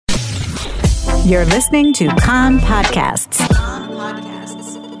You're listening to Kan Podcasts.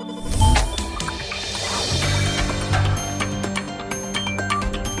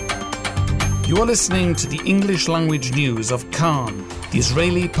 You are listening to the English language news of Kan, the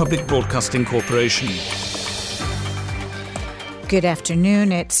Israeli Public Broadcasting Corporation. Good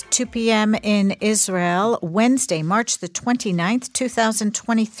afternoon. It's 2 p.m. in Israel, Wednesday, March the 29th,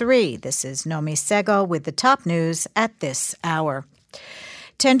 2023. This is Nomi Segal with the top news at this hour.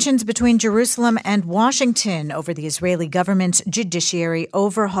 Tensions between Jerusalem and Washington over the Israeli government's judiciary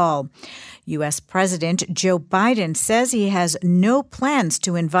overhaul. U.S. President Joe Biden says he has no plans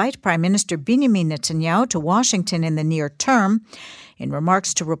to invite Prime Minister Benjamin Netanyahu to Washington in the near term. In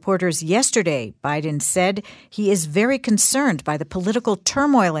remarks to reporters yesterday, Biden said he is very concerned by the political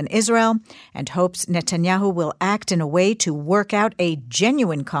turmoil in Israel and hopes Netanyahu will act in a way to work out a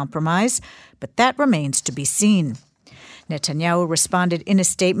genuine compromise, but that remains to be seen. Netanyahu responded in a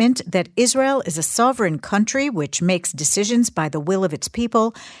statement that Israel is a sovereign country which makes decisions by the will of its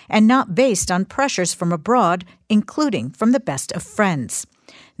people and not based on pressures from abroad, including from the best of friends.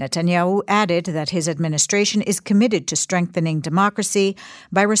 Netanyahu added that his administration is committed to strengthening democracy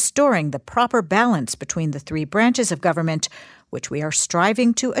by restoring the proper balance between the three branches of government, which we are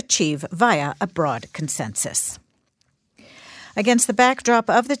striving to achieve via a broad consensus. Against the backdrop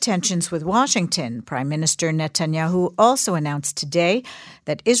of the tensions with Washington, Prime Minister Netanyahu also announced today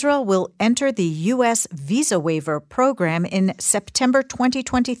that Israel will enter the U.S. visa waiver program in September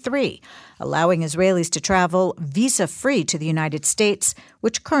 2023, allowing Israelis to travel visa-free to the United States,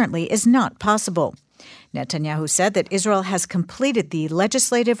 which currently is not possible. Netanyahu said that Israel has completed the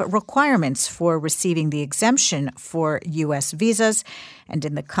legislative requirements for receiving the exemption for U.S. visas, and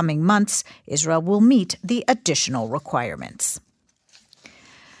in the coming months, Israel will meet the additional requirements.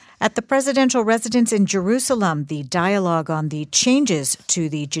 At the presidential residence in Jerusalem, the dialogue on the changes to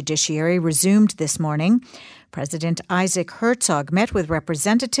the judiciary resumed this morning. President Isaac Herzog met with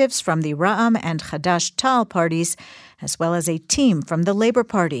representatives from the Ra'am and Hadash-Ta'al parties, as well as a team from the Labour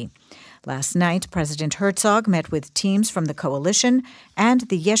Party. Last night, President Herzog met with teams from the coalition and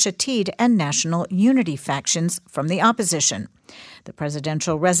the Yesh Atid and National Unity factions from the opposition. The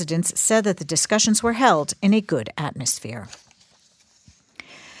presidential residence said that the discussions were held in a good atmosphere.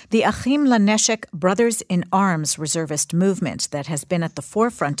 The Achim Laneshek Brothers in Arms reservist movement that has been at the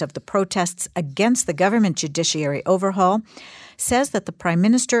forefront of the protests against the government judiciary overhaul says that the Prime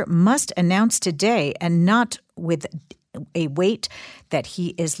Minister must announce today and not with a wait that he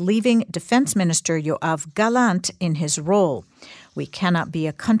is leaving Defense Minister Yoav Gallant in his role. We cannot be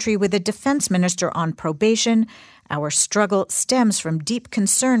a country with a defense minister on probation. Our struggle stems from deep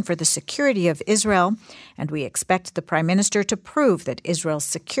concern for the security of Israel, and we expect the Prime Minister to prove that Israel's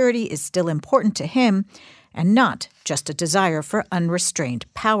security is still important to him and not just a desire for unrestrained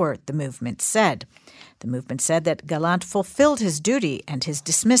power, the movement said. The movement said that Gallant fulfilled his duty and his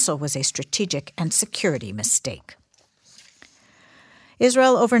dismissal was a strategic and security mistake.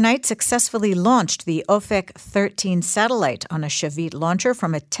 Israel overnight successfully launched the Ofek 13 satellite on a Shavit launcher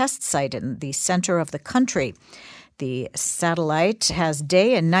from a test site in the center of the country. The satellite has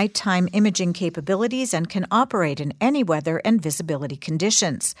day and nighttime imaging capabilities and can operate in any weather and visibility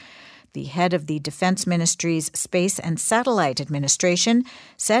conditions. The head of the Defense Ministry's Space and Satellite Administration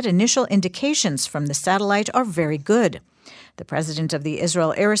said initial indications from the satellite are very good. The president of the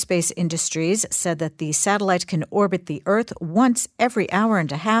Israel Aerospace Industries said that the satellite can orbit the Earth once every hour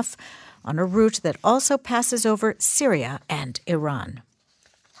and a half on a route that also passes over Syria and Iran.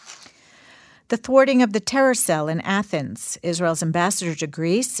 The thwarting of the terror cell in Athens. Israel's ambassador to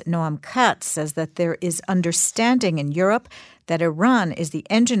Greece, Noam Katz, says that there is understanding in Europe that Iran is the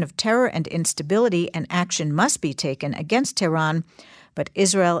engine of terror and instability and action must be taken against Tehran, but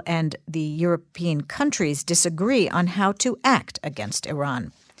Israel and the European countries disagree on how to act against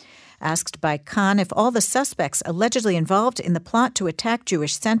Iran. Asked by Khan if all the suspects allegedly involved in the plot to attack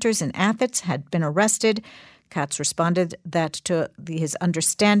Jewish centers in Athens had been arrested, Katz responded that to his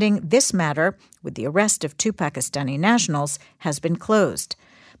understanding, this matter, with the arrest of 2 Pakistani nationals, has been closed.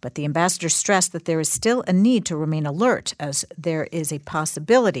 But the ambassador stressed that there is still a need to remain alert as there is a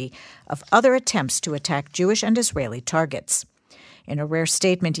possibility of other attempts to attack Jewish and Israeli targets. In a rare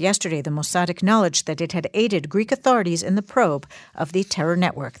statement yesterday, the Mossad acknowledged that it had aided Greek authorities in the probe of the terror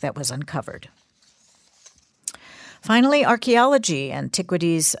network that was uncovered. Finally, archaeology.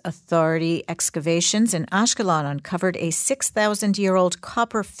 Antiquities Authority excavations in Ashkelon uncovered a 6,000-year-old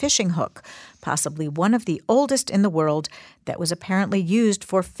copper fishing hook, possibly one of the oldest in the world, that was apparently used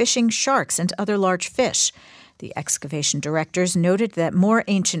for fishing sharks and other large fish. The excavation directors noted that more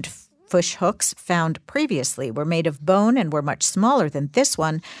ancient fish hooks found previously were made of bone and were much smaller than this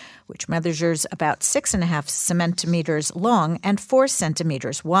one, which measures about 6.5 centimeters long and 4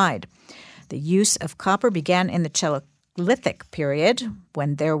 centimeters wide. The use of copper began in the Chalcolithic period,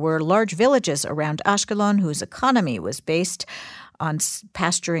 when there were large villages around Ashkelon whose economy was based on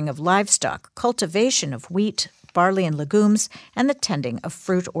pasturing of livestock, cultivation of wheat, barley and legumes, and the tending of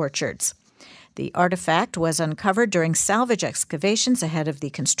fruit orchards. The artifact was uncovered during salvage excavations ahead of the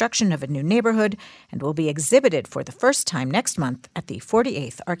construction of a new neighborhood and will be exhibited for the first time next month at the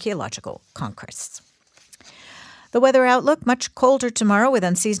 48th Archaeological Congress. The weather outlook, much colder tomorrow with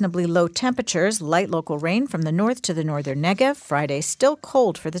unseasonably low temperatures, light local rain from the north to the northern Negev. Friday still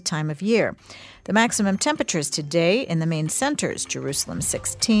cold for the time of year. The maximum temperatures today in the main centers, Jerusalem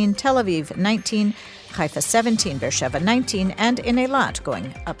 16, Tel Aviv 19, Haifa 17, Beersheba 19, and in Eilat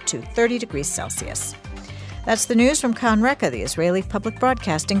going up to 30 degrees Celsius. That's the news from Kan Reka, the Israeli Public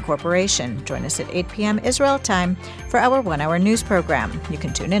Broadcasting Corporation. Join us at 8 p.m. Israel time for our one-hour news program. You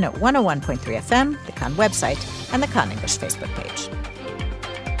can tune in at 101.3 FM, the Kan website, and the Kan English Facebook page.